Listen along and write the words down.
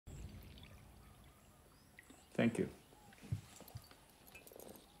Thank you.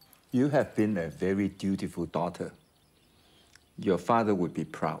 You have been a very dutiful daughter. Your father would be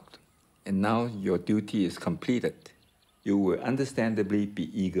proud. And now your duty is completed. You will understandably be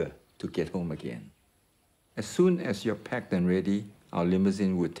eager to get home again. As soon as you're packed and ready, our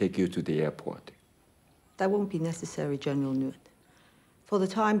limousine will take you to the airport. That won't be necessary, General Nguyen. For the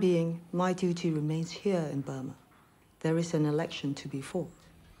time being, my duty remains here in Burma. There is an election to be fought.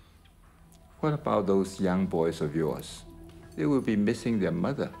 What about those young boys of yours? They will be missing their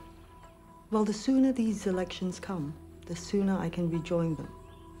mother. Well, the sooner these elections come, the sooner I can rejoin them.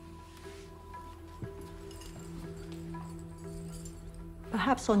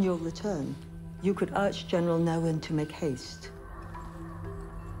 Perhaps on your return, you could urge General Nguyen to make haste.